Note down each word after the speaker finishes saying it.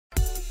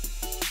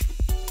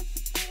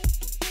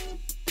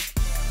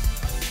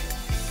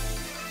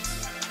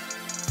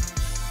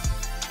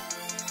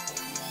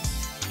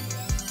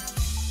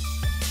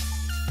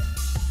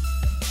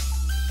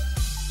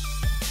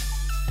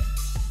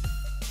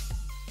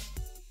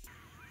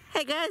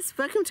Hey guys,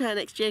 welcome to our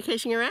next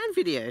geocaching around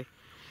video.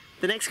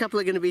 The next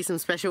couple are going to be some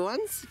special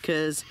ones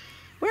because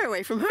we're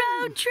away from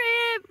home.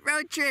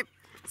 Road trip!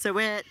 So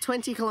we're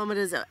 20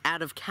 kilometers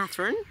out of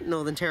Katherine,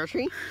 Northern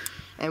Territory,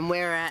 and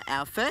we're at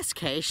our first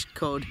cache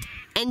called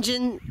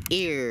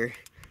Engineer.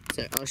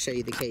 So I'll show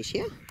you the cache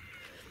here.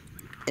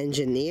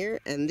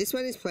 Engineer, and this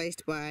one is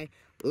placed by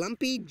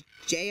Lumpy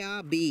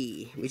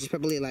JRB, which is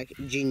probably like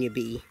Junior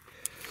B.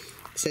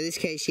 So this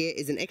cache here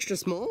is an extra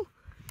small,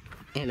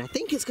 and I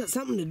think it's got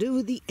something to do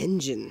with the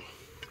engine.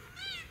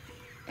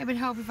 It would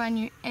help if I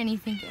knew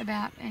anything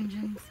about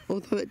engines.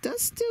 Although it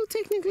does still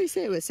technically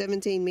say we're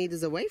 17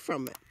 meters away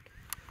from it.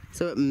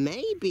 So it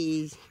may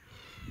be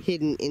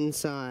hidden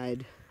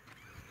inside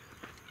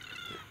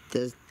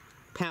the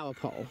power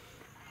pole.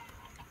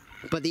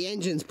 But the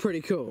engine's pretty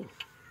cool.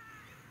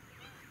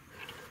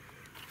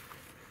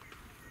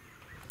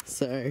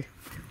 So I'm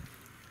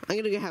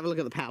going to go have a look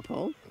at the power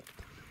pole,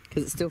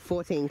 because it's still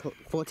 14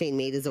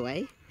 meters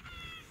away.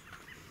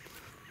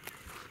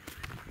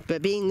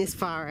 But being this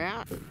far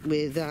out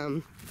with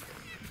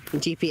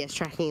GPS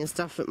tracking and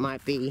stuff, it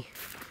might be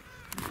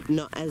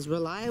not as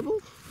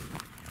reliable.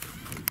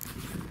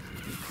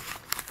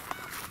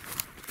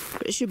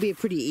 But it should be a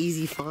pretty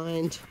easy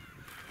find.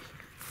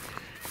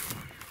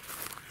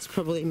 It's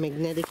probably a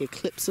magnetic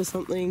eclipse or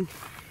something.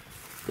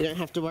 You don't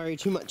have to worry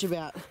too much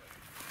about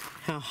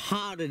how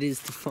hard it is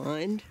to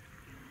find.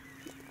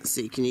 Let's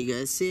see, can you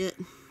guys see it?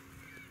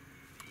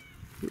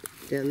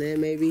 Down there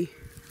maybe?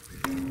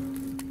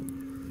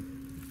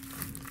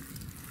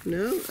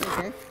 No?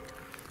 Okay.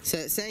 So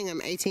it's saying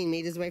I'm 18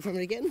 meters away from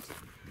it again.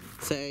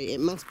 So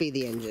it must be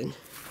the engine.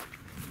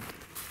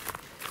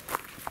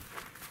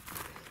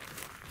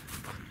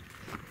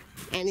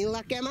 Any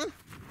luck, Emma?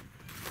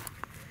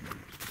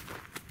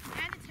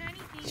 Found a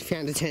turny thing. She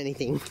found a turny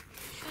thing.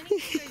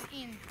 Turny thing goes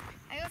in.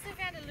 I also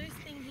found a loose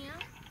thing here.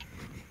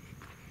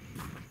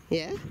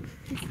 Yeah?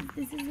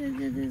 This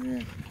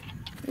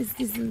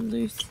is a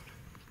loose.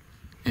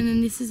 And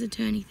then this is a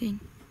turny thing.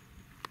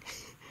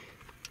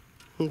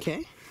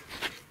 Okay.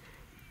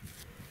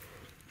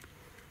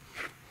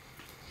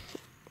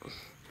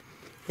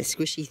 A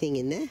squishy thing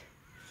in there.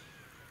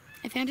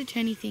 I found a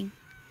turny thing.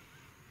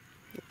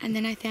 And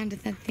then I found a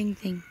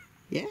thing.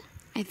 Yeah?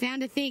 I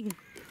found a thing.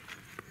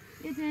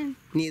 Your turn.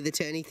 Near the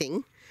turny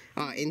thing.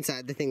 Oh,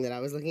 inside the thing that I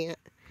was looking at.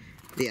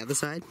 The other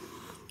side.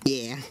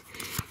 Yeah.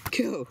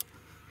 Cool.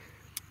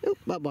 Oh,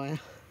 barbed wire.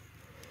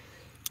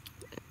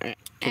 Alright.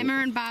 Emma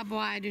and barbed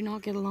wire do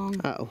not get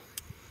along. Uh-oh.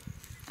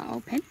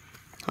 Oh, pen.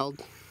 Hold.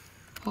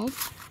 Hold.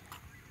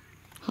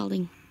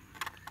 Holding.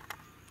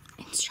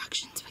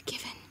 Instructions were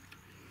given.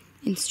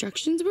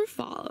 Instructions were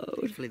followed.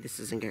 Hopefully this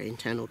doesn't go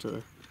internal to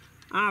the...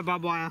 Ah,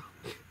 barbed wire.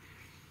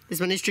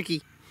 This one is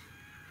tricky.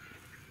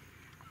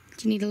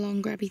 Do you need a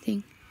long grabby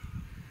thing?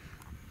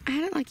 I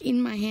had it like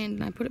in my hand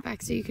and I put it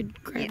back so you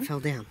could grab It it. fell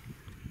down.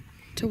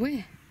 To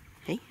where?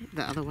 Hey,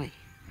 the other way.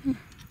 Let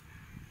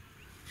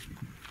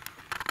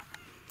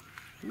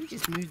me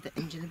just move the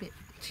engine a bit.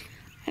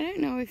 I don't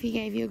know if he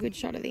gave you a good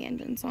shot of the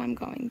engine, so I'm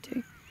going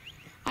to.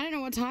 I don't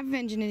know what type of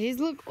engine it is.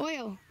 Look,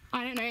 oil.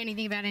 I don't know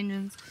anything about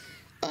engines.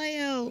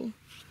 Oil.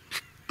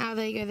 Oh,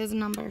 there you go. There's a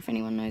number if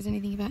anyone knows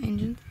anything about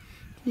engines.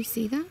 Can you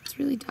see that? It's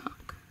really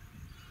dark.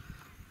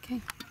 Okay.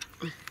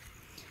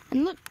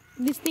 And look,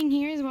 this thing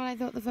here is what I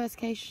thought the first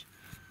cache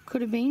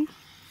could have been.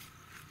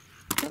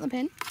 Got the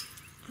pen.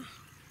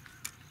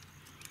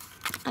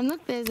 And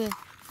look, there's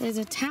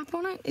a tap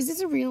on it. Is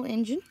this a real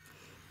engine?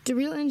 Do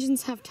real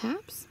engines have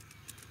taps?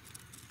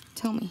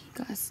 Tell me,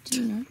 guys,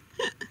 do you know?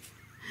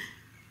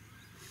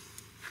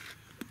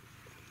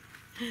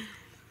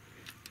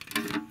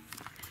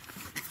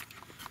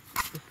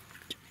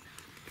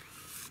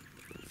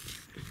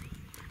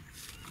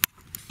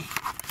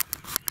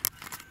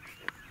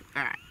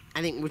 Alright,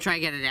 I think we'll try to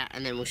get it out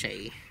and then we'll show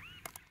you.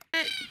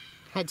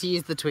 Had to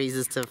use the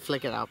tweezers to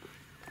flick it up.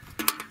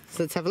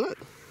 So let's have a look.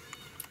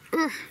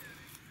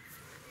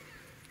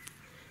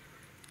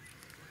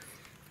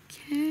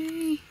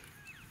 Okay.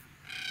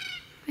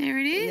 There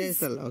it is. There's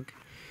the log.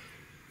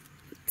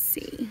 Let's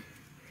see.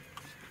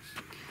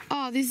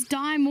 Oh, this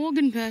Di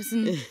Morgan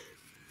person.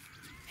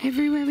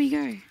 Everywhere we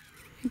go.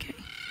 Okay.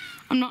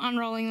 I'm not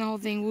unrolling the whole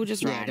thing. We'll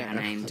just write our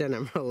name. Don't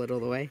unroll it all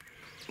the way.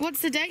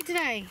 What's the date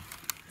today?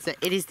 So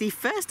it is the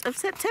 1st of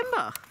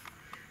September.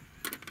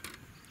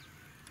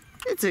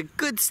 It's a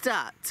good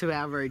start to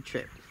our road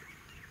trip.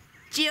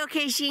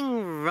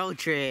 Geocaching Road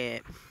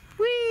Trip.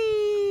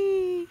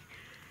 Whee!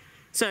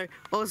 So,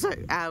 also,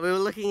 we were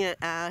looking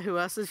at who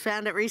else has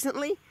found it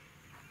recently.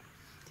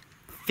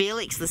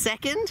 Felix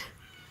II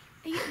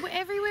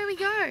Everywhere we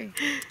go.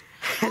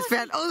 has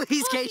found all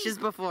these caches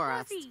before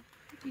us. Do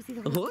you see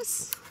the A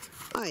horse?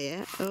 Oh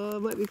yeah. Oh,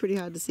 it might be pretty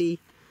hard to see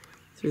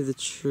through the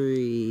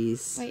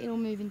trees. Wait, it'll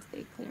move into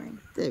the clearing.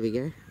 There we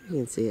go. You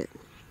can see it.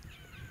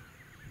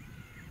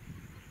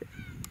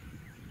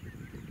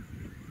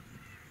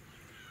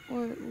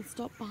 Or it will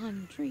stop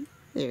behind the tree.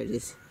 There it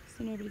is.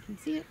 So nobody can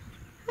see it.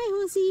 Hi,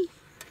 horsey.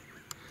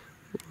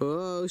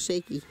 Whoa,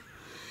 shaky.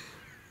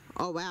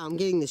 Oh wow, I'm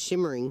getting the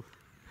shimmering.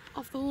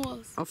 off the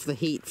horse. Off the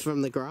heat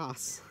from the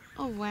grass.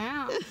 Oh,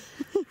 wow.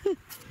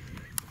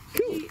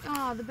 Cool.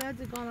 Oh, the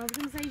birds are gone. I was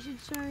going to say you should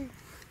show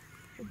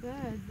the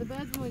birds. The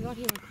birds when we got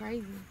here were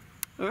crazy.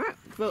 Alright,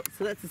 well,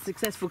 so that's a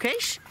successful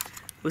cache.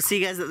 We'll see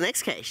you guys at the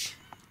next cache.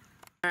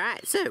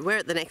 Alright, so we're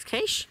at the next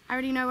cache. I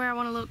already know where I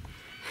want to look.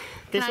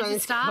 This one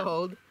is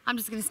called... I'm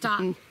just going to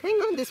start. Hang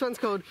on, this one's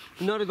called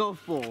Not a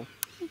Golf Ball.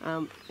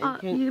 Can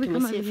we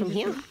see it from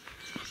here?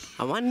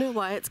 I wonder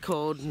why it's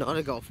called Not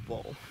a Golf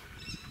Ball.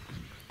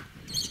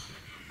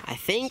 I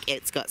think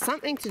it's got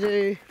something to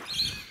do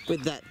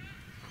with that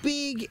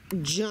big,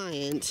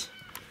 giant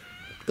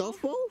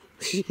golf ball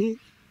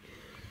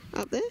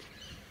up there.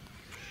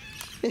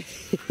 Do you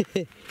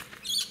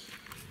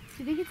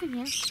think it's in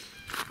here?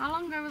 How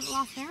long ago was it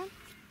last found?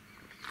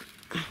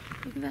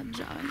 Look at that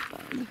giant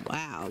bug.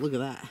 Wow, look at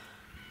that.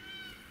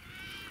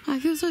 I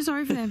feel so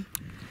sorry for them.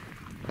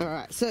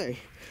 Alright, so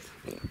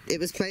it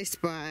was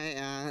placed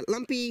by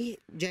Lumpy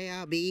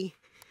JRB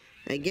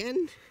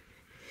again.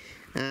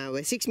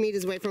 We're 6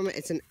 meters away from it.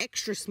 It's an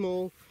extra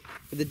small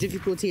with a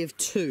difficulty of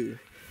 2.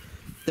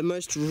 The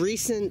most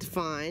recent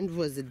find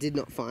was a did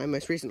not find.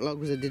 Most recent log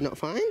was a did not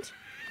find.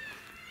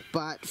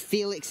 But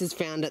Felix has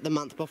found it the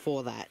month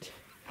before that.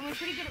 And we're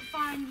pretty good at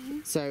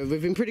finding. So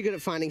we've been pretty good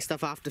at finding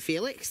stuff after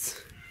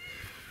Felix.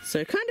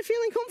 So kind of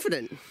feeling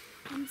confident.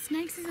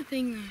 Snakes is a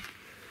thing though.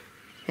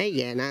 Hey,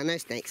 yeah, no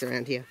snakes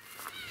around here.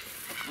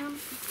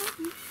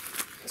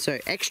 So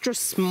extra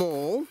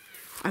small.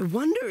 I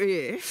wonder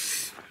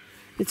if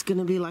it's going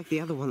to be like the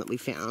other one that we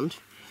found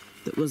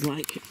that was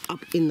like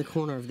up in the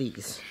corner of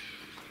these.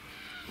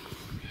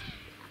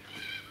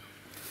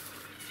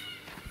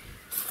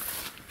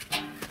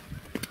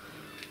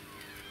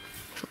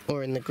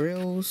 Or in the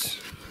grills.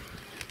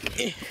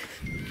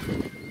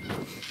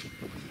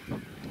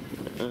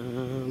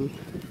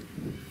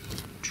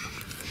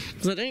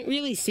 Because I don't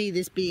really see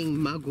this being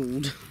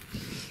muggled.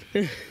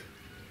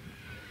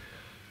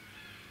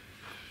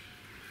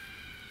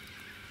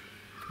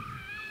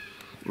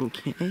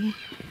 Okay.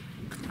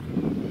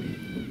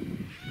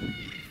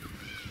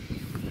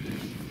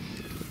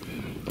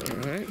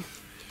 Alright.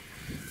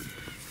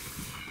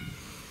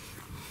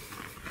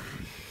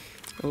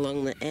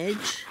 Along the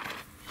edge.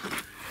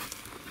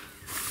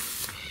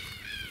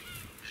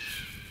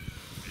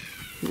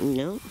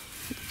 No.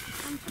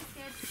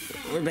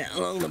 What about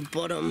along the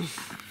bottom?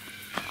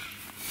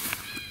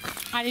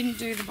 I didn't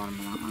do the bottom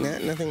of that one. No,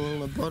 nothing along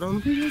the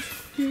bottom.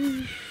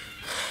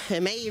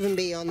 It may even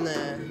be on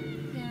the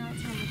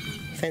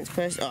fence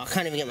post. Oh, I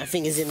can't even get my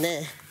fingers in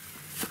there.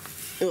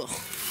 Ugh.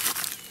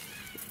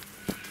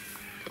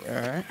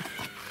 Alright.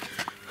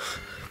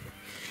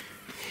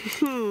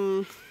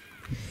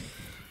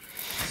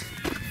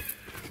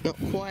 Not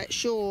quite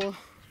sure.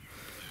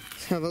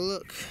 Let's have a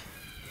look.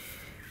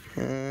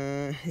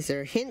 Is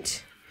there a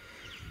hint?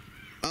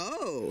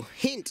 Oh,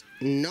 hint,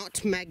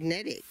 not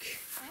magnetic.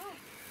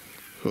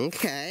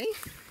 Okay.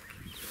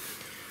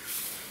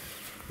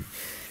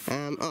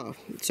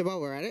 So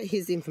while we're at it,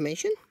 here's the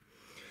information.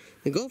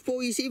 The golf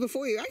ball you see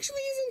before you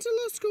actually isn't a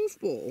lost golf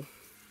ball.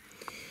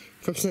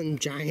 From some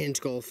giant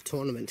golf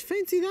tournament.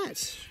 Fancy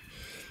that.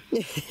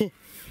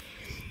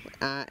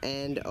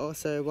 And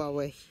also, while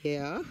we're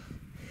here,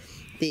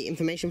 the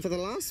information for the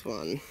last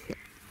one.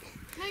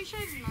 No, you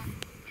showed them that.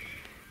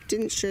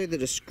 Didn't show the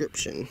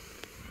description.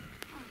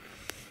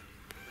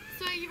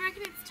 So you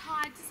reckon it's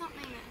tied to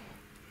something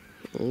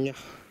then? Yeah.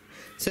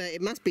 So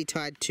it must be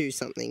tied to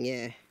something,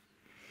 yeah.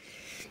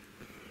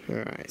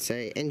 Alright,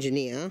 so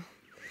engineer.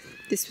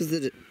 This was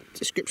the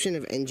description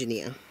of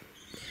engineer.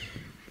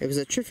 It was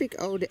a terrific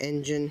old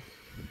engine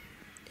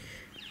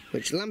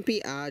which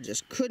Lumpy R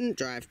just couldn't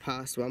drive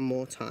past one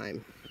more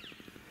time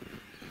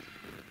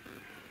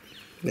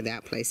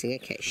without placing a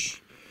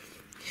cache.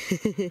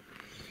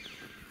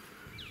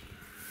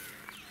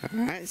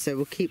 Alright, so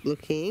we'll keep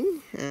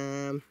looking.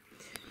 And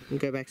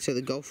go back to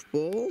the golf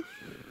ball.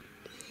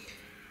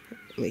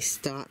 We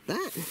start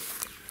that.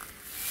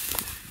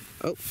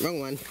 Oh, wrong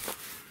one.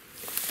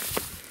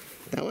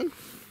 That one?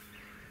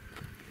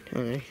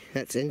 Oh no,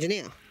 that's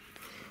engineer.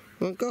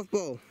 One golf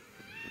ball.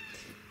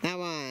 That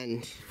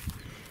one.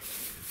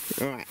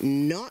 Alright,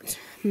 not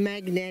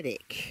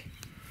magnetic.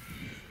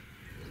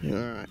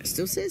 Alright,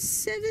 still says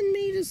 7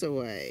 meters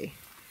away.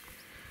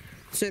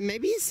 So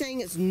maybe it's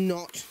saying it's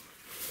not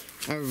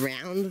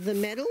around the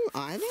metal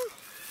either?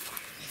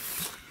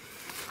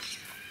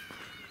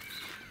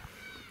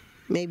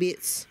 Maybe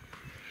it's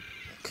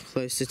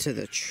closer to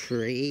the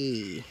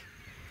tree.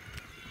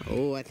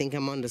 Oh, I think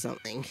I'm onto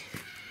something.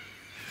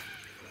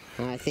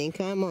 I think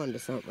I'm onto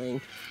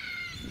something.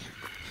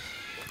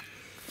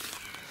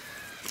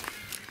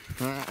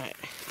 Alright.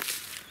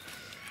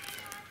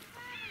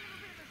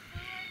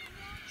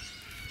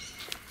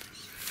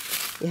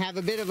 You have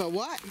a bit of a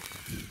what?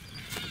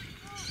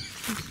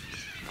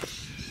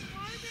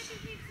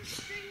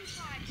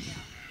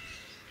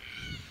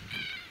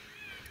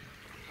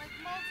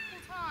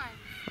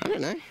 I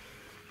don't know.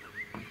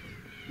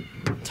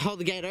 To hold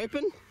the gate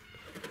open?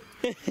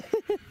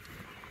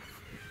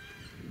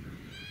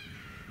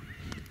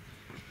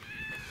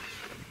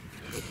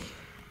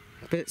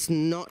 but it's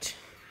not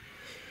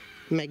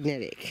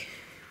magnetic.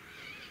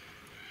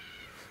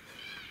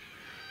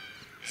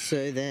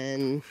 So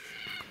then,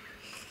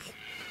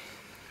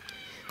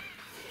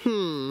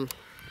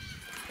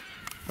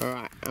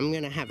 alright, I'm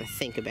gonna have a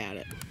think about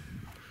it.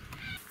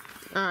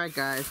 Alright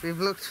guys, we've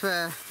looked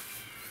for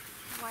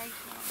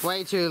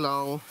way too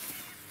long.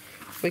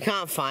 We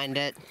can't find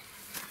it.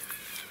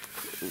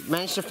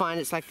 Managed to find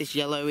it's like this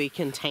yellowy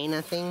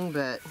container thing,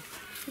 but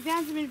we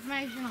found some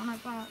information on it,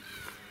 but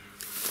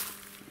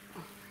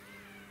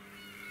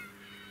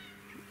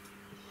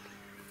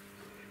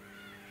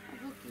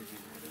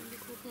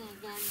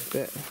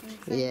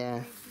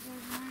yeah,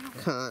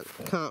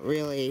 can't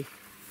really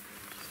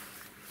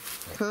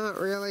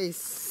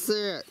see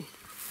it.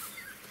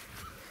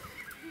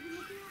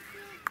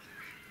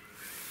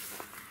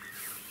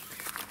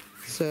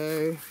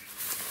 So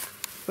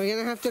we're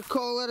gonna have to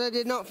call it a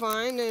did not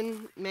find,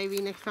 and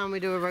maybe next time we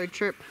do a road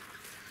trip,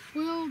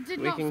 we'll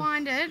not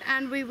find it,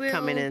 and we will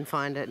come in and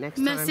find it next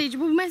time.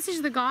 We'll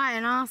message the guy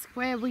and ask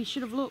where we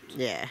should have looked.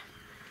 Yeah.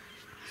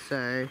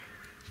 So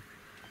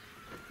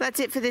that's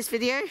it for this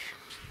video.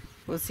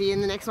 We'll see you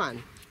in the next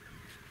one.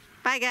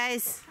 Bye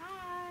guys.